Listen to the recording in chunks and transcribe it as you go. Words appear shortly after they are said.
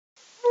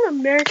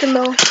American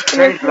though. It's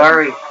very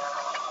blurry.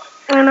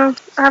 I know.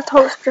 I have to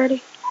hold it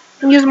steady.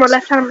 I'm using my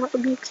left hand, what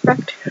would be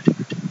expected.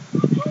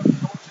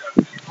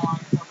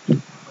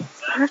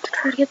 I have to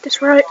try to get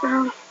this right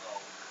now. I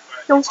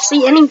don't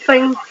see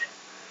anything.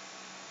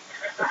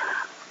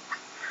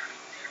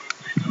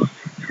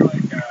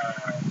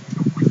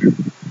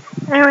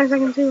 Anyways, I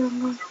can see where I'm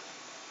going.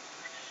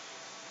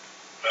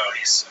 No,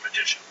 he's a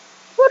magician.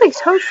 What is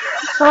house?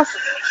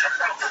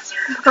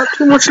 I've got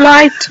too much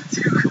light.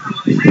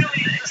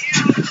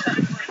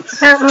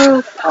 Can't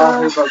move.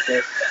 Oh, who broke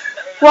this?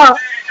 What?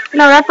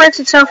 No, that breaks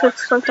itself if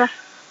it's like that.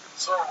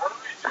 So, what do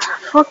we do?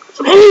 Fuck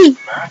me!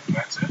 Math,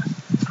 that's it?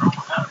 Throw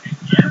without it.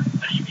 Yeah?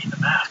 How do you mean the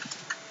math?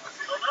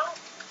 You don't know?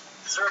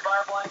 Is there a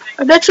Bible I think?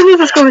 I bet some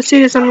people's gonna see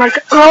this and I'm like,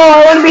 oh,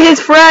 I wanna be his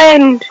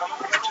friend!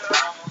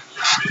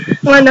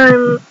 When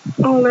I'm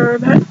older, I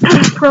bet.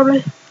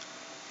 Probably.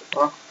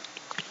 What?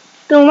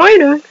 Don't what are you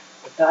doing?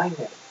 I'm dying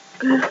here.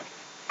 Good.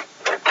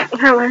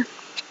 Hello. You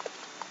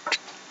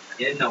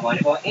didn't know why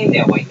to go in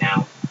there right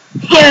now.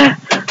 Yeah.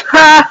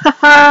 Ha ha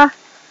ha.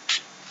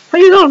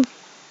 Where you going?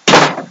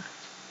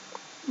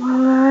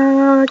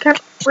 I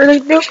can't really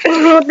do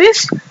anything with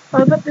this.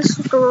 I bet this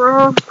is the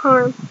wrong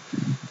time.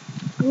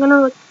 I'm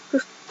gonna like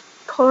just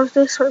pause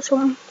this or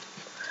something.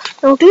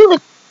 I'll do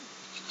like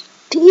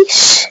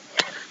this.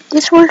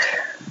 This work.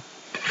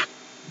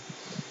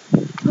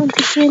 I'll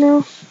just you know.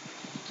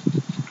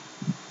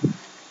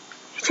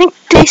 I think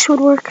this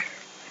would work.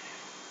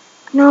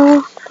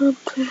 No, I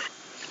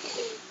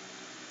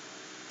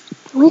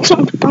need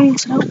something to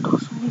balance it out though,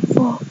 so I won't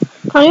fall.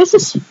 Can I use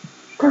this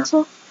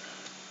pencil?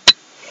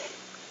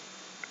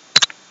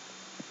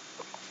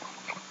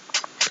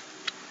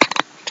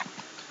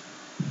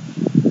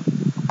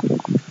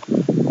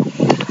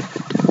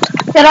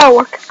 Yeah, that'll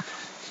work.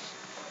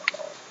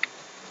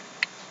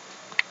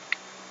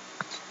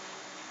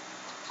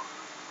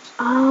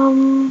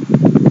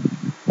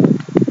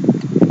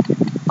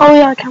 Oh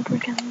yeah, I can't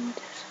break anything with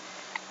this.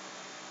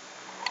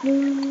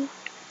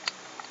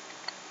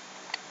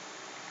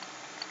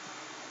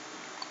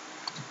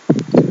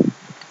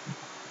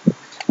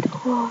 The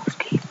walls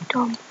keep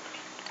dumb.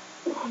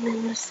 I'm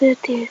in the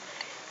city.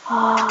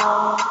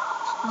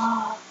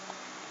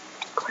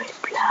 Great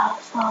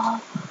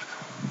plaza.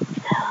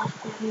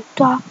 There's been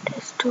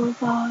darkness to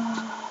the.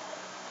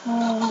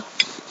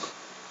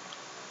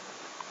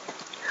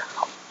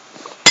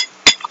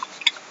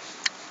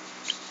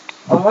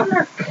 I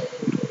wonder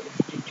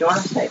do you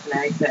want to save an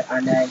exit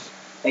and then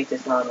make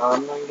this not an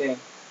online game?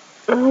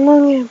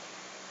 Online game.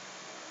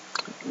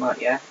 Not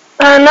yet.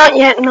 Not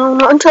yet, no,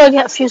 not until I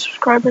get a few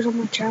subscribers on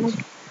my channel.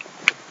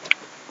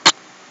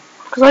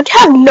 Because I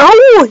have no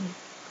one!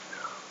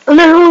 And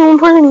there's only one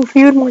person who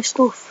viewed my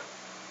stuff.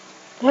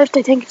 If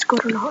they think it's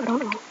good or not, I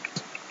don't know.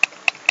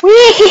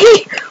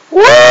 Whee!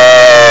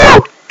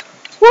 Woo!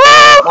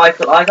 Woo!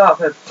 Michael, I got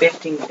about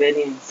 15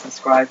 billion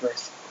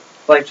subscribers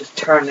by just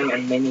turning a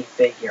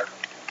minifigure.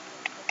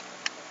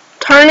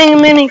 Turning a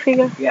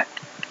minifigure? Yeah.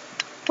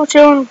 What's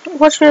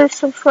your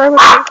subscriber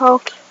count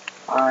called?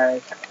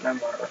 I can't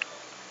remember.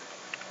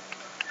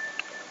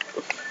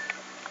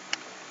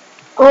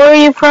 Or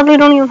you probably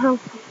don't even have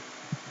one.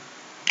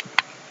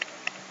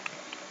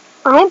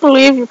 I don't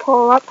believe you,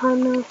 Paul, that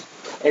time now.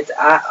 It's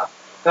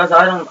because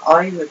I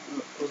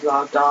was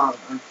logged on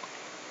and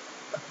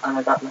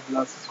I got like a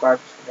lot of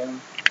subscribers for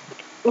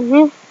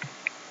them.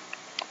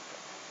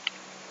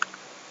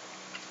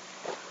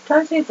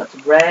 Trying to see if that's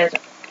red.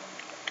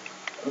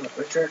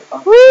 Richard.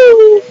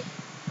 Woo!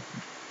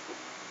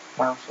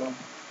 Awesome.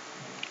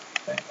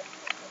 Okay.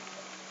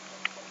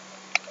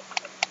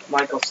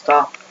 Michael,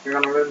 stop. You're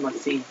gonna ruin my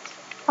seeds.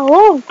 I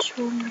won't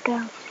ruin your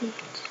damn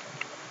seeds.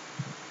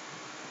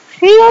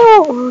 See, I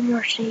won't ruin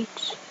your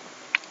seeds.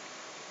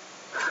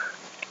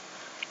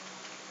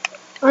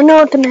 I know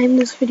what to name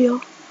this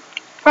video.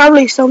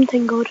 Probably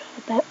something good, I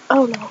bet.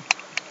 Oh no.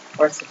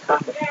 Where's the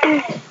topic?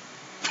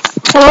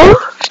 Hello?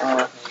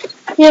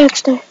 Yeah,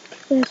 it's there.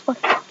 Yeah, it's fine.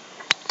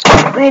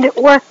 Made it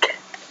work.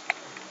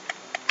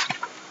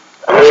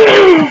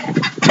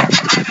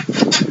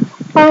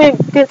 I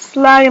get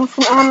slagging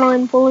from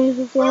online bullies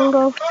as well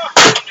though.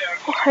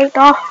 I hate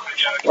that.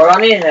 We're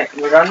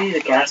gonna need a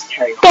guest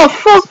house. The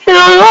fuck did I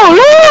go?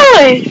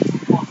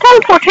 No!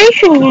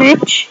 Teleportation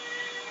glitch.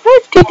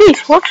 Let's do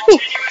this. Watch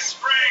this.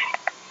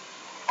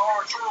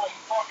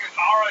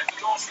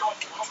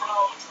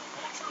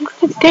 Look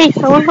at this.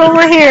 I was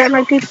over here and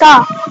I did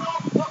that.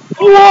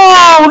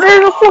 Whoa!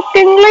 There's a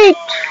fucking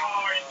glitch.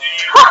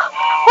 Ha!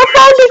 I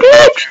found a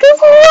glitch. This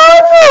is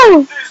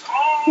awesome.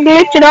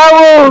 Glitch in our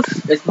world.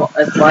 It's my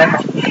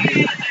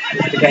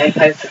is the game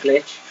house a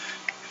glitch?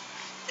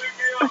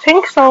 I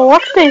think so.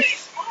 Watch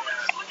this.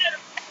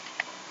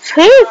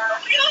 See?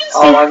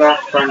 Oh, I'm gonna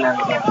have to burn down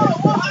the game.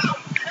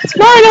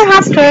 No, I don't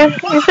have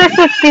to. It's just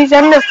with these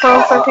Ender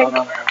Pearls, I think.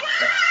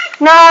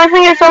 No, I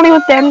think it's only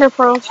with the Ender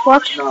Pearls.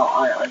 Watch. No,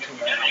 I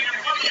think I know.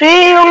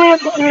 See, only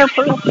with the Ender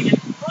Pearls.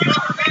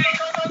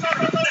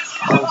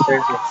 Oh,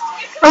 seriously.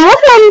 I'm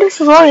working on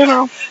this as well, you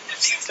know.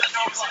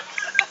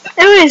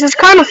 Anyways, it's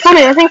kind of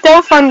funny. I think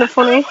they'll find it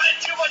funny.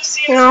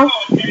 You know.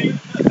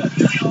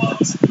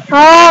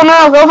 Oh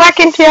no! Go back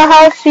into your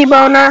house,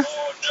 Eboner.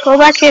 Go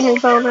back in,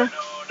 Eboner.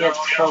 Yeah,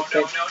 so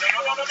big.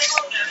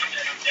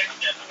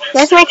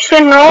 Let's make sure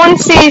no one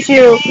sees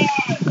you.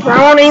 I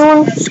don't want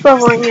anyone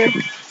discovering you.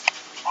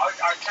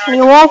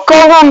 You won't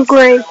go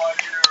hungry.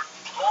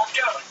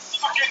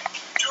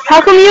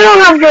 How come you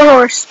don't have your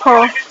horse,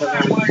 Paul?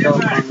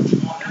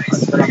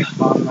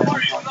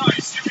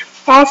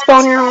 I'll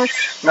spawn your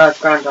horse. No, it's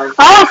granddad.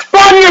 I'll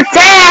spawn your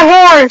damn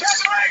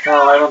horse!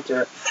 No, I won't do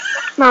it.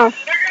 No.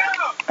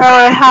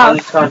 I I'm have.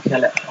 just gonna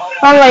kill it.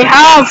 I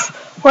have.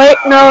 Wait,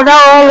 no,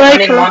 that all I right.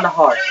 don't even want a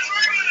horse.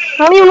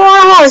 I don't even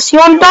want a horse. You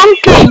want a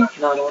donkey?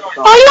 No, I don't want a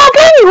Oh, you want a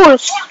baby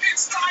horse?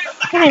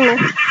 Come in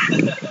there.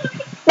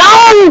 No!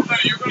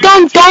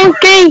 Dumb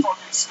donkey!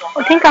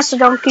 I think that's a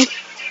donkey.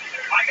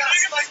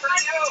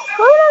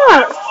 Why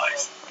not?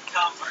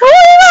 Why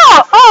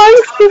not? Oh, I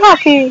used to be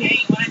happy.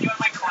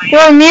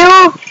 You're a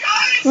mule?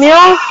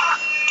 Mule?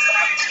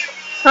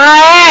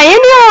 Yeah, you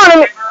don't want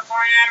to.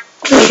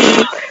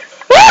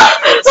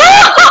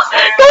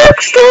 That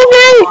looks so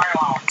big!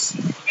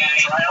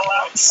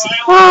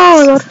 Oh,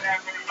 God.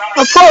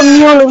 I'll put a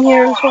mule in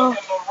here as well.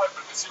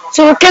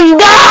 So it can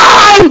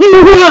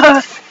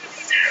die!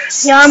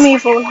 Yeah, I'm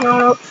evil.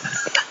 No.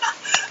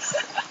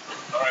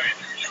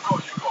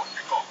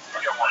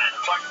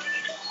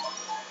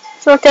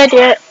 It's not dead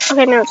yet.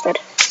 Okay, now it's dead.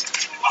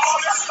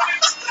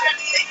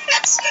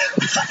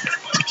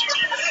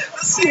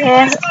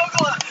 Yeah.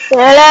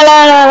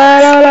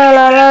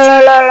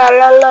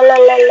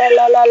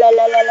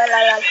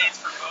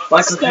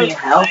 Michael, can you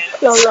help?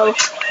 No.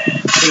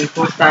 Can you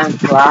push down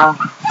glass?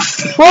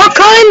 What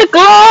kind of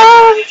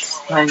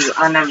glass?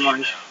 Never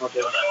mind. I'll do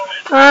it.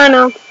 I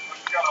know.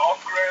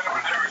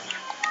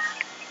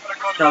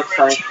 No,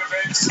 sorry.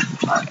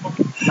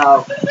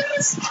 No.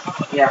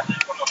 Yeah.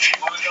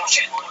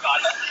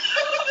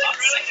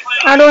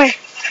 How do I?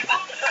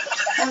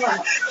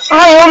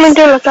 Oh, you want me to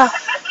do it like that?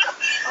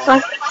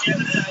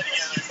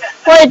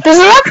 Wait, does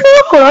it actually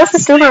look good? I was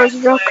just doing it as a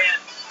joke.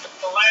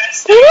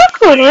 They look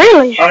good,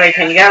 really. Okay,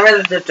 can you get rid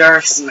of the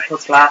dirt and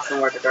put glass in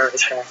where the dirt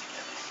is there?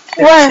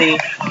 Where? See.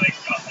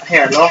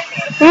 Here, look.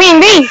 You mean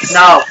these?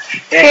 No.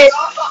 This.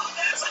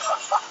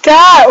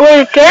 That,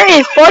 wait, there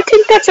is. But I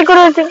think that's a good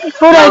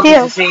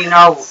idea. You see,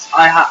 no,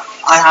 I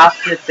have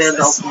to build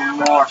up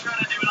more.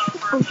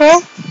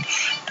 Okay.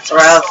 Or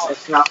else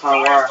it's not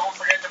gonna work.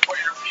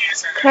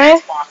 Okay.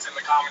 If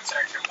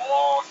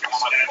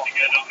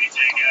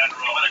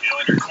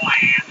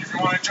you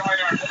want to join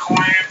our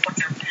clan, put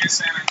your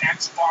PSN and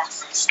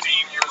Xbox and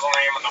Steam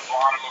username in the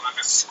bottom of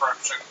the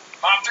description.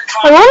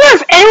 I wonder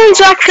if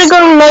anyone's actually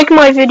gonna like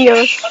my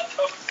videos.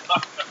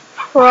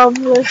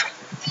 Probably.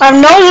 I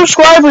have no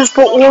subscribers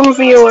but 1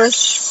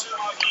 viewers.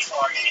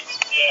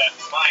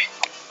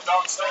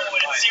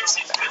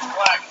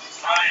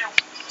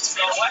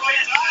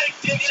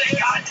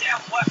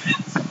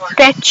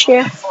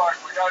 Betcha.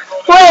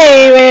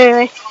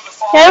 Wait.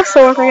 Yeah, that's the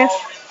work, I guess.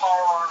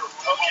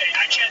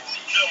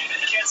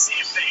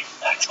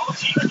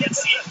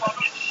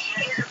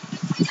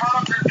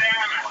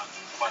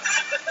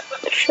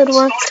 It should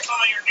work.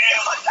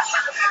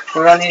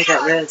 We're gonna need to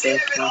get rid of this.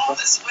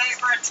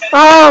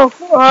 Oh,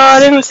 I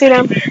didn't see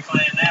them.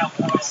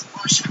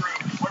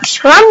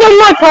 Well, I'm doing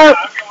my part.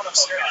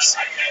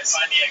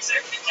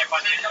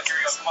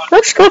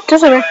 Looks good,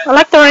 doesn't it? I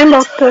like the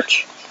rainbow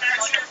touch.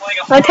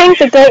 I think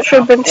the dirt should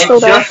have been still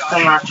there. It's just to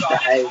match the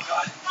house.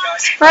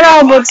 I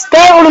know, but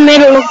that would have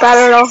made it look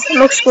better though. It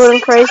looks good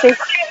and crazy.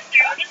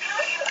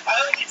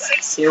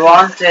 You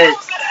want it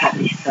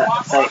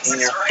like in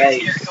your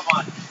face.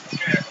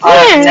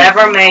 I've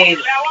never made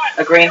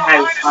a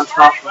greenhouse on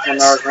top of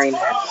another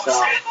greenhouse, so.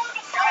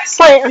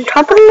 Wait, on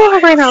top of another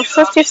greenhouse?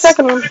 What's your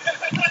second one?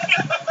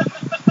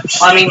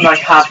 I mean, like,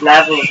 have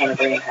levels in a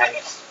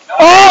greenhouse.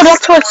 Oh,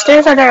 that's what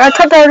stairs are there. I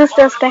thought they were just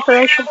there for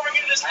decoration.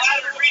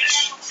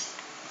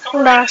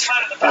 That's.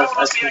 I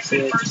can see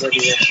it's really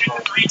useful.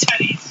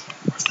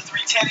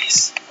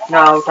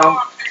 No, don't.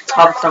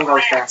 Cobblestone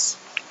goes there.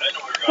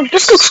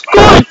 This looks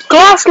good.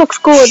 Glass looks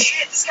good.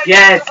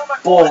 Yeah,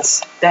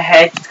 but the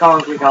hedge is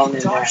going to be going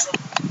in there.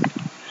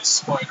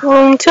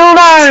 Well, until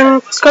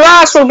then,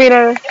 glass will be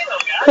there.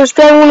 Because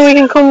then when we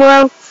can come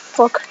around,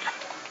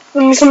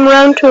 when we come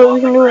around to it, we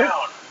can do it.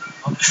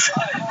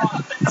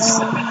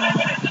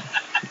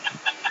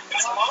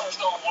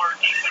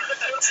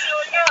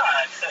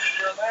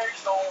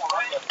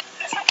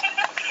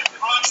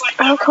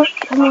 Oh,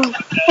 come on.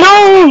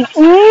 No!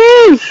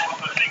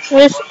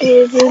 This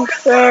isn't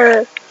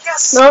fair.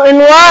 Nothing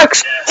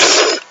works.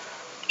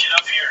 Get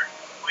up here.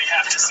 We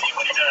have to see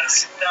what he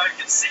does. Now we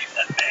can save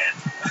that man.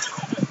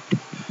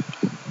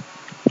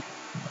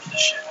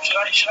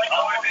 Should I go,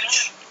 bitch?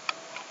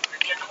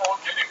 Get him.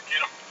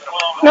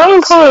 No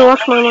one probably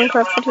watched my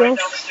Minecraft videos.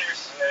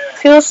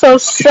 Feels so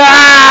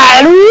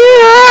sad.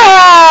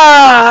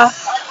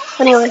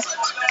 Anyway.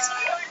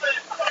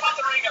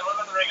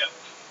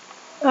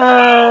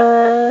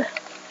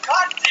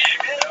 God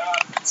damn it.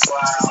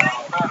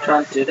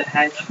 trying to do the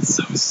hedge.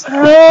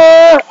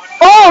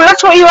 Oh,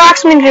 that's what you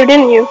asked me to do,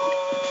 didn't you?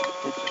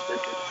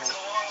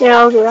 Yeah,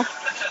 I'll do that.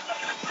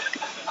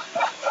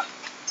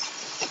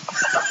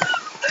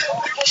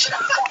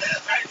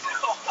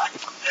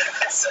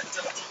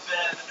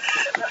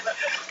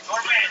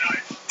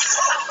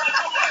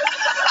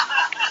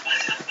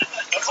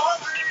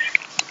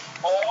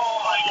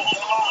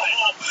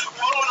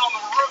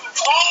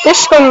 This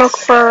is gonna look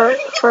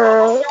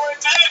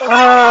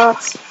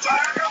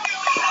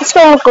it's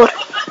gonna look good.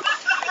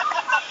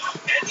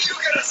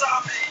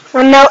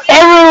 And now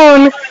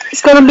everyone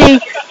is gonna be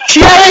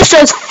jealous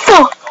as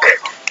fuck.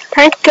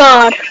 Thank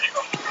God.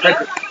 Like,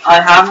 I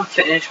haven't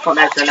finished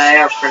putting out the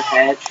layout for the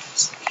hedge.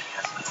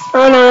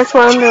 Oh no, that's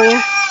what I'm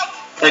doing.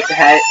 Like the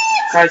hedge,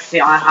 because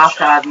see, I have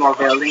to add more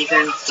buildings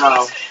in,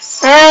 so.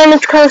 And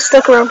it's kind of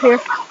stuck around here.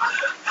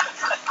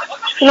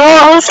 You know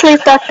what, I'll just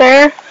leave that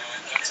there.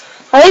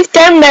 I'll leave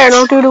them there and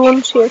I'll do the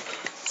ones here.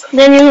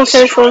 Then you can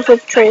finish ones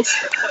with the trees.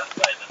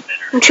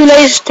 I'm too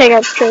lazy to take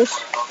out the trees.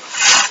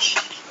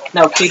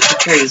 No, keep the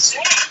trees.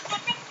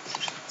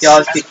 You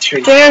always keep the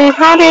trees. Then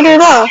how do you do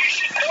that?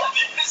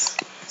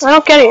 I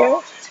don't get it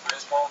yet.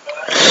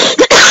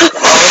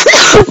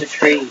 Keep the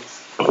trees.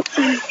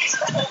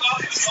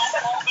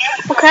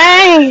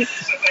 Okay.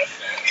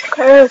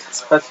 Okay.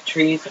 But the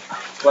trees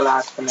will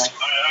last for now.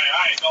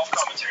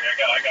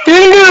 Do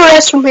you do the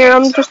rest from here?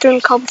 I'm just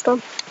doing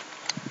cobblestone.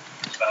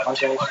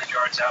 Okay.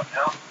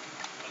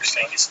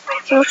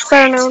 Looks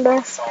better now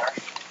there.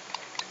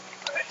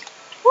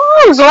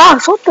 Oh, there's a lot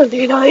of something,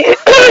 dude.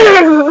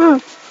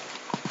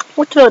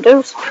 What do I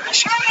do?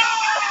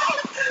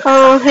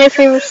 Oh, hey,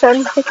 famous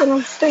son.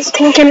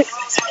 Thinking.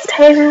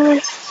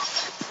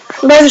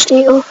 There's the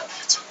eagle.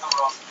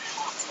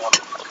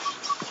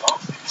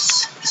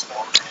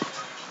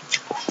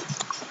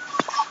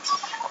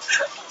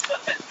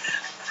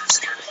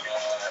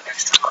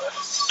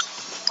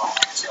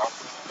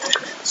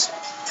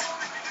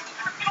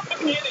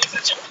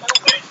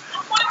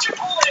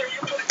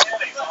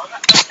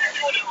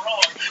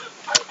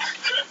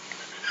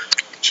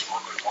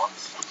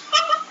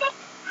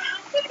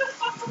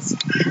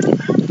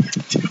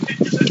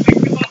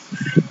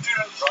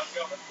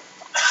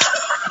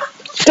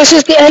 This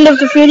is the end of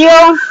the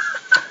video.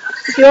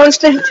 If you want to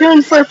stay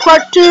tuned for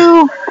part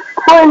 2,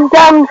 comment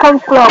down and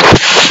comment below.